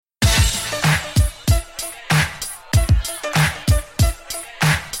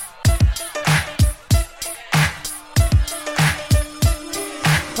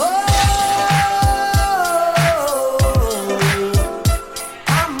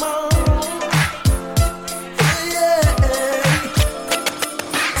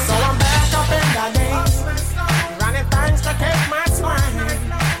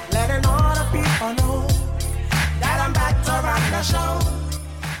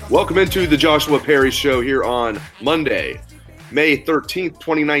Welcome into the Joshua Perry Show here on Monday, May 13th,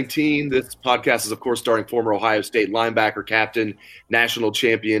 2019. This podcast is, of course, starring former Ohio State linebacker, captain, national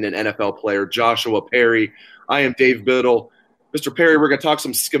champion, and NFL player Joshua Perry. I am Dave Biddle. Mr. Perry, we're going to talk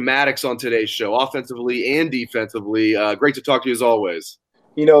some schematics on today's show, offensively and defensively. Great to talk to you as always.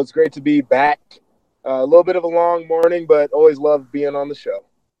 You know, it's great to be back. A little bit of a long morning, but always love being on the show.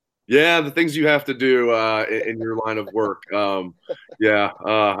 Yeah, the things you have to do in your line of work.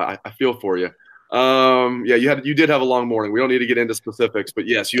 I feel for you. You did have a long morning. We don't need to get into specifics, but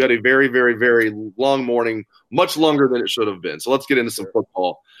yes, you had a very, very, very long morning, much longer than it should have been. So let's get into some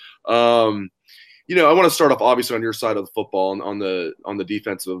football. I want to start off obviously on your side of the football, on the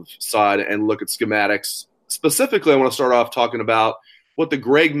defensive side, and look at schematics. Specifically, I want to start off talking about what the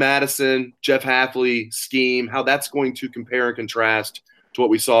Greg Mattison, Jeff Hafley scheme, how that's going to compare and contrast to what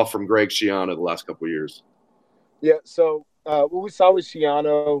we saw from Greg Schiano the last couple of years. Yeah, so what we saw with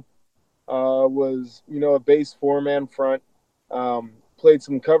Schiano was, a base four-man front, played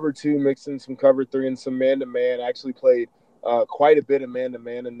some cover two, mixed in some cover three and some man-to-man, actually played quite a bit of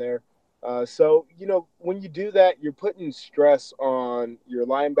man-to-man in there. So, when you do that, you're putting stress on your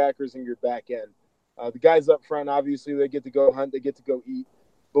linebackers and your back end. The guys up front, obviously, they get to go hunt, they get to go eat.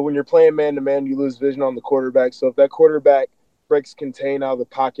 But when you're playing man-to-man, you lose vision on the quarterback. So if that quarterback breaks contain out of the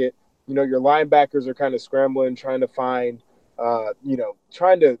pocket, your linebackers are kind of scrambling, trying to find,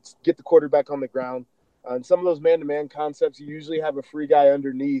 trying to get the quarterback on the ground. And some of those man-to-man concepts, you usually have a free guy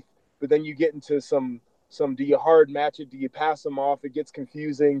underneath, but then you get into some do you hard match it? Do you pass them off? It gets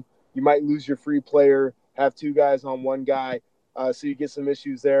confusing. You might lose your free player, have two guys on one guy, so you get some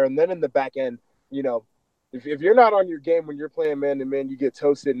issues there. And then in the back end, if you're not on your game when you're playing man-to-man, you get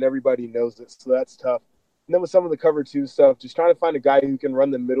toasted and everybody knows it, so that's tough. And then with some of the cover two stuff, just trying to find a guy who can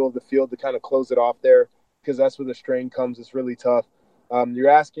run the middle of the field to kind of close it off there, because that's where the strain comes. It's really tough. You're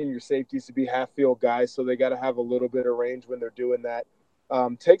asking your safeties to be half-field guys, so they got to have a little bit of range when they're doing that.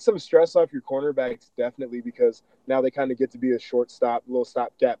 Take some stress off your cornerbacks, definitely, because now they kind of get to be a shortstop, little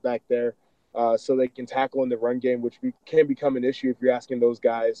stopgap back there, so they can tackle in the run game, which can become an issue if you're asking those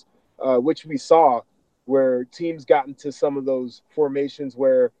guys, which we saw where teams got into some of those formations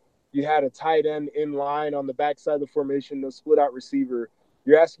where you had a tight end in line on the backside of the formation, no split out receiver.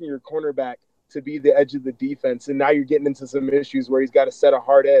 You're asking your cornerback to be the edge of the defense, and now you're getting into some issues where he's got to set a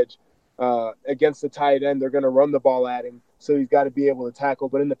hard edge against the tight end. They're going to run the ball at him, so he's got to be able to tackle.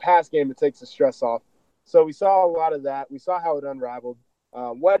 But in the pass game, it takes the stress off. So we saw a lot of that. We saw how it unraveled.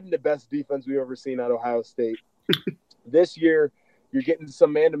 Wasn't the best defense we've ever seen at Ohio State. This year, you're getting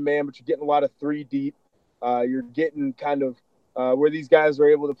some man-to-man, but you're getting a lot of three deep. You're getting kind of where these guys are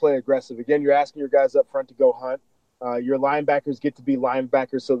able to play aggressive. Again, you're asking your guys up front to go hunt. Your linebackers get to be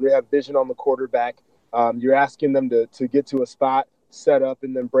linebackers, so they have vision on the quarterback. You're asking them to get to a spot, set up,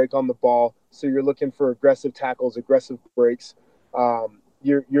 and then break on the ball. So you're looking for aggressive tackles, aggressive breaks.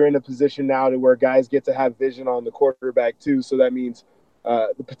 You're in a position now to where guys get to have vision on the quarterback too. So that means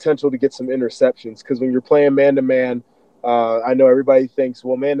the potential to get some interceptions, because when you're playing man-to-man, I know everybody thinks,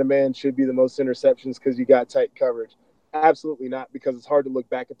 well, man-to-man should be the most interceptions because you got tight coverage. Absolutely not, because it's hard to look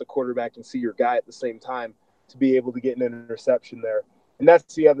back at the quarterback and see your guy at the same time to be able to get an interception there. And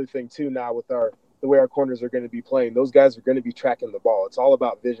that's the other thing too now with the way our corners are going to be playing. Those guys are going to be tracking the ball. It's all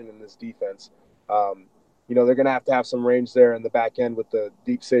about vision in this defense. They're going to have some range there in the back end with the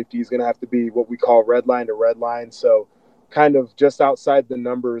deep safety. He's going to have to be what we call red line to red line. So kind of just outside the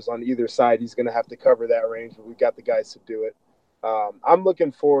numbers on either side, he's going to have to cover that range, but we got the guys to do it. I'm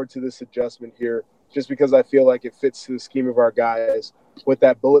looking forward to this adjustment here, just because I feel like it fits to the scheme of our guys. With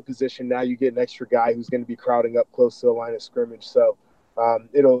that bullet position, now you get an extra guy who's going to be crowding up close to the line of scrimmage. So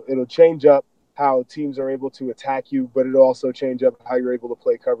it'll change up how teams are able to attack you, but it'll also change up how you're able to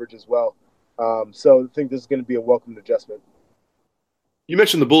play coverage as well. So I think this is going to be a welcomed adjustment. You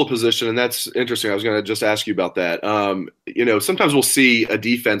mentioned the bullet position, and that's interesting. I was going to just ask you about that. Sometimes we'll see a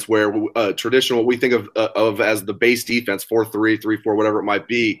defense where traditional, what we think of as the base defense, 4-3, 3-4, whatever it might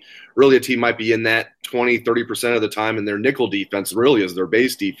be, really a team might be in that 20, 30% of the time, and their nickel defense really is their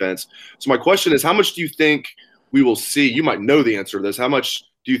base defense. So my question is, how much do you think we will see? You might know the answer to this. How much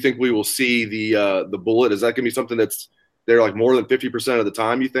do you think we will see the bullet? Is that going to be something that's there like more than 50% of the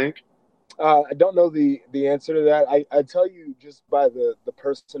time, you think? I don't know the answer to that. I tell you just by the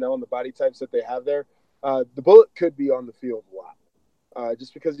personnel and the body types that they have there, the bullet could be on the field a lot.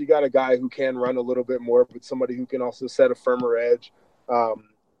 Just because you got a guy who can run a little bit more, but somebody who can also set a firmer edge.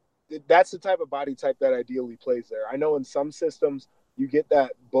 That's the type of body type that ideally plays there. I know in some systems you get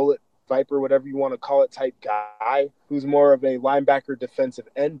that bullet viper, whatever you want to call it, type guy who's more of a linebacker defensive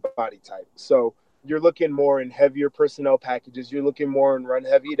end body type. So you're looking more in heavier personnel packages. You're looking more in run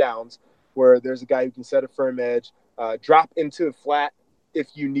heavy downs where there's a guy who can set a firm edge, drop into a flat if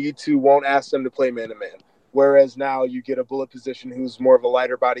you need to, won't ask them to play man-to-man. Whereas now you get a bullet position who's more of a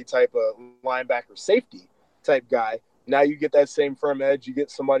lighter body type of linebacker safety type guy. Now you get that same firm edge. You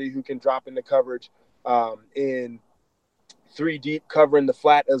get somebody who can drop into coverage in 3 deep, covering the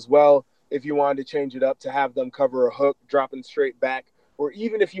flat as well. If you wanted to change it up to have them cover a hook, dropping straight back, or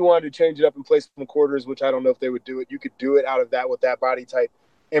even if you wanted to change it up and play some quarters, which I don't know if they would do it, you could do it out of that with that body type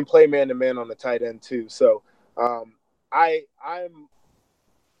and play man-to-man on the tight end too. So I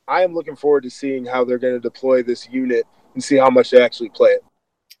am looking forward to seeing how they're going to deploy this unit and see how much they actually play it.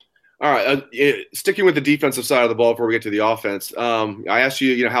 All right. Sticking with the defensive side of the ball before we get to the offense, I asked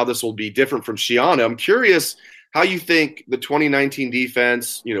you, how this will be different from Schiano. I'm curious how you think the 2019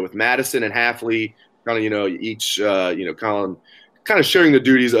 defense, with Mattison and Hafley, kind of, each, kind of sharing the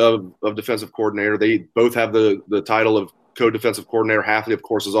duties of defensive coordinator. They both have the title of co-defensive coordinator. Hafley, of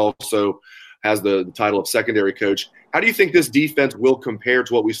course, has the title of secondary coach. How do you think this defense will compare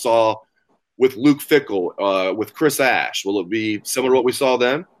to what we saw with Luke Fickell, with Chris Ash? Will it be similar to what we saw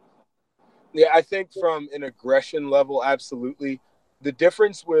then? Yeah, I think from an aggression level, absolutely. The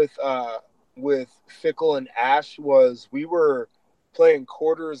difference with Fickell and Ash was we were playing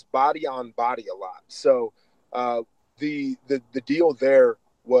quarters body on body a lot. So the deal there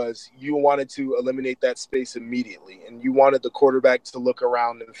was you wanted to eliminate that space immediately, and you wanted the quarterback to look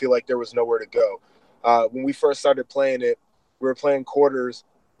around and feel like there was nowhere to go. When we first started playing it, we were playing quarters,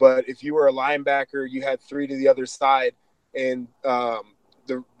 but if you were a linebacker, you had 3 to the other side, and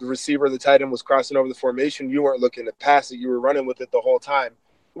the receiver, the tight end, was crossing over the formation. You weren't looking to pass it. You were running with it the whole time,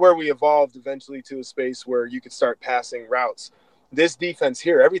 where we evolved eventually to a space where you could start passing routes. This defense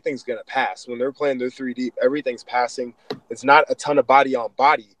here, everything's going to pass. When they're playing their 3 deep, everything's passing. It's not a ton of body on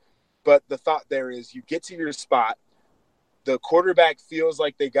body. But the thought there is you get to your spot. The quarterback feels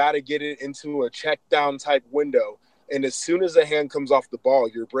like they got to get it into a check down type window. And as soon as a hand comes off the ball,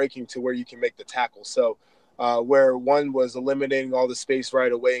 you're breaking to where you can make the tackle. So where one was eliminating all the space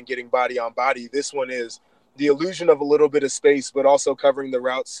right away and getting body on body, this one is the illusion of a little bit of space, but also covering the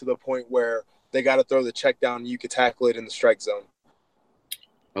routes to the point where they got to throw the check down and you could tackle it in the strike zone.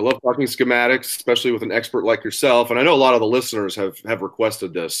 I love talking schematics, especially with an expert like yourself. And I know a lot of the listeners have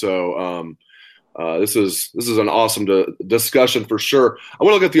requested this. So this is an awesome discussion for sure. I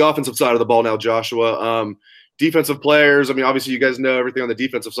want to look at the offensive side of the ball now, Joshua. Defensive players. I mean, obviously you guys know everything on the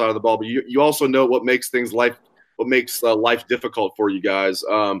defensive side of the ball, but you also know what makes life difficult for you guys.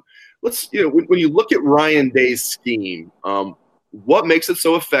 When you look at Ryan Day's scheme, what makes it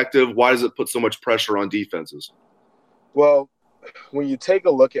so effective? Why does it put so much pressure on defenses? Well, when you take a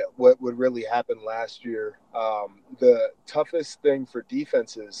look at what would really happen last year, the toughest thing for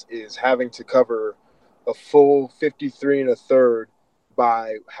defenses is having to cover a full 53 1/3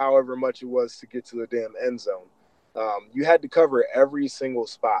 by however much it was to get to the damn end zone. You had to cover every single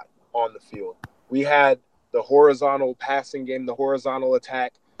spot on the field. We had the horizontal passing game, the horizontal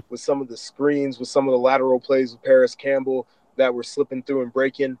attack with some of the screens, with some of the lateral plays with Paris Campbell that were slipping through and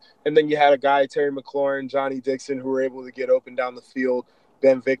breaking. And then you had a guy, Terry McLaurin, Johnny Dixon, who were able to get open down the field,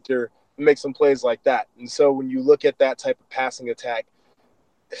 Ben Victor, and make some plays like that. And so when you look at that type of passing attack,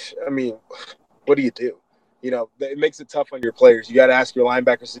 I mean, what do you do? It makes it tough on your players. You got to ask your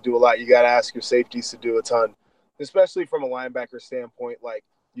linebackers to do a lot. You got to ask your safeties to do a ton, especially from a linebacker standpoint. Like,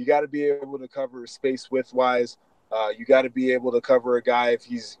 you got to be able to cover space width-wise. You got to be able to cover a guy if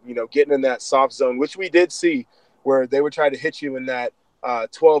he's, getting in that soft zone, which we did see where they would try to hit you in that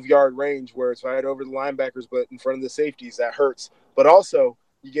 12-yard range where it's right over the linebackers but in front of the safeties. That hurts. But also,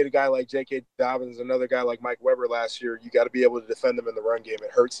 you get a guy like J.K. Dobbins, another guy like Mike Weber last year, you got to be able to defend them in the run game.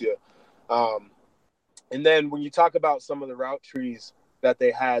 It hurts you. And then when you talk about some of the route trees that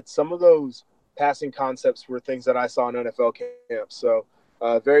they had, some of those passing concepts were things that I saw in NFL camps. So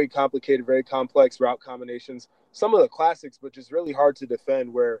very complicated, very complex route combinations. Some of the classics, but just really hard to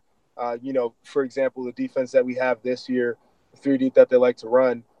defend where, for example, the defense that we have this year, 3 deep that they like to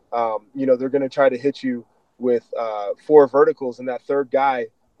run, they're going to try to hit you with 4 verticals. And that third guy,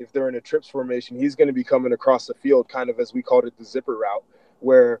 if they're in a trips formation, he's going to be coming across the field, kind of as we called it, the zipper route,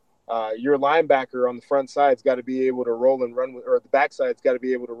 where your linebacker on the front side's got to be able to roll and run with, or the back side's got to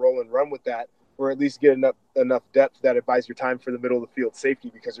be able to roll and run with that, or at least get enough depth that it buys your time for the middle of the field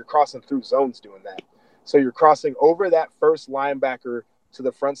safety, because you're crossing through zones doing that. So you're crossing over that first linebacker to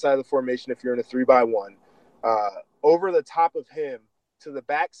the front side of the formation if you're in a 3-by-1, over the top of him to the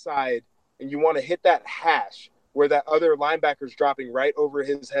back side, and you want to hit that hash where that other linebacker's dropping right over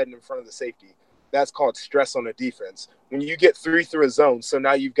his head and in front of the safety. That's called stress on a defense. When you get 3 through a zone, so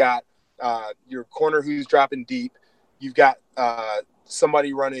now you've got your corner who's dropping deep. You've got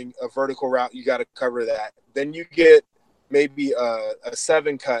somebody running a vertical route. You got to cover that. Then you get maybe a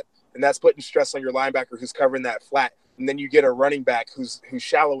 7 cut, and that's putting stress on your linebacker who's covering that flat. And then you get a running back who's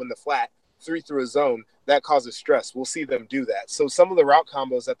shallow in the flat, 3 through a zone. That causes stress. We'll see them do that. So some of the route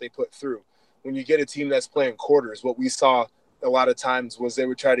combos that they put through, when you get a team that's playing quarters, what we saw a lot of times was they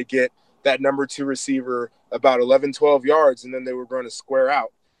would try to get that number 2 receiver about 11, 12 yards, and then they were going to square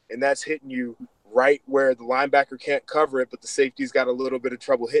out. And that's hitting you right where the linebacker can't cover it, but the safety's got a little bit of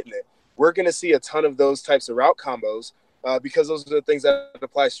trouble hitting it. We're going to see a ton of those types of route combos because those are the things that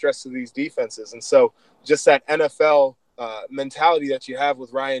apply stress to these defenses. And so just that NFL mentality that you have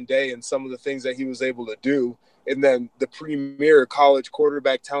with Ryan Day and some of the things that he was able to do, and then the premier college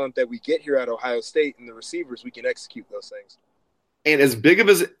quarterback talent that we get here at Ohio State and the receivers, we can execute those things. And as big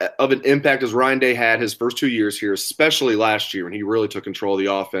of an impact as Ryan Day had his first 2 years here, especially last year when he really took control of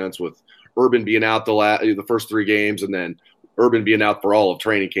the offense with Urban being out the first 3 games and then Urban being out for all of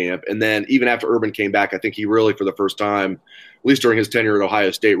training camp. And then even after Urban came back, I think he really, for the first time, at least during his tenure at Ohio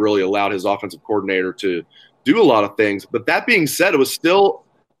State, really allowed his offensive coordinator to do a lot of things. But that being said, it was still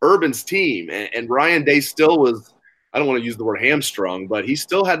Urban's team, and Ryan Day still was, I don't want to use the word hamstrung, but he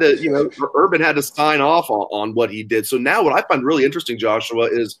still had to, Urban had to sign off on what he did. So now what I find really interesting, Joshua,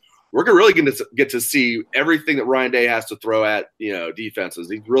 is we're really going to get to see everything that Ryan Day has to throw at,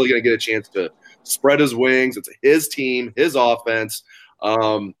 defenses. He's really going to get a chance to spread his wings. It's his team, his offense.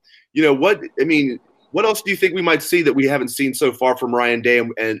 What else do you think we might see that we haven't seen so far from Ryan Day?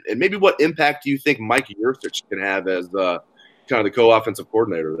 And maybe what impact do you think Mike Yurcich can have as kind of the co-offensive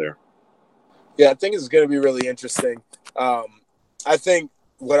coordinator there? Yeah, I think it's going to be really interesting. I think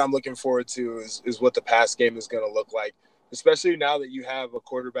what I'm looking forward to is what the pass game is going to look like, especially now that you have a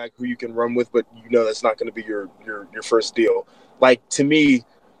quarterback who you can run with, but that's not going to be your first deal. Like, to me,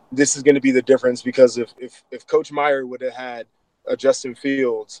 this is going to be the difference, because if Coach Meyer would have had a Justin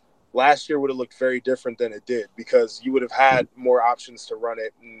Fields, last year would have looked very different than it did, because you would have had more options to run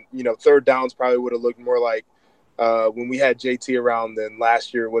it. And, third downs probably would have looked more like when we had JT around than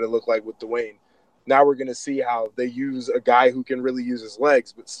last year would have looked like with Dwayne. Now we're going to see how they use a guy who can really use his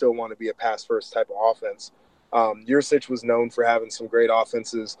legs but still want to be a pass-first type of offense. Yurcich was known for having some great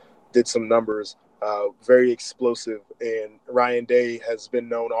offenses, did some numbers, very explosive, and Ryan Day has been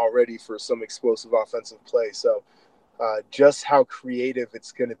known already for some explosive offensive play. So just how creative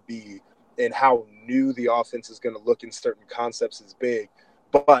it's going to be and how new the offense is going to look in certain concepts is big.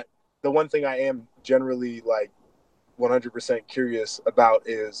 But the one thing I am generally 100% curious about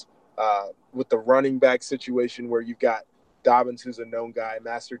is with the running back situation, where you've got Dobbins, who's a known guy,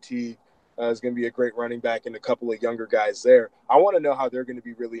 Master Teague is going to be a great running back, and a couple of younger guys there. I want to know how they're going to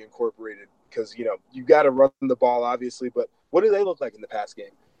be really incorporated, because, you got to run the ball, obviously, but what do they look like in the pass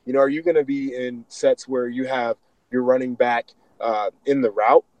game? Are you going to be in sets where you have your running back in the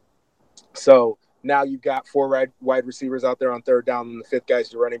route? So now you've got 4 wide receivers out there on third down, and the 5th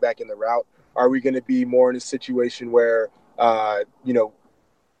guy's your running back in the route. Are we going to be more in a situation where,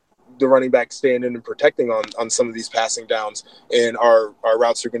 the running back standing and protecting on some of these passing downs, and our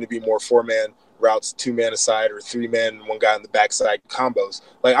routes are going to be more 4-man routes, 2-man aside, or 3-man and 1 guy on the backside combos?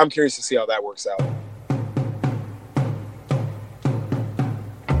 I'm curious to see how that works out.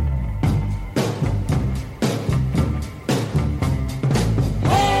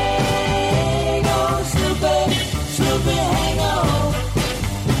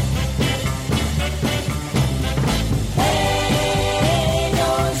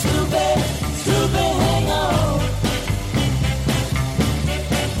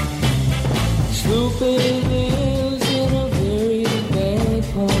 Sloopy lives in a very bad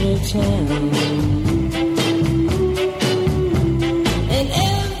part of town.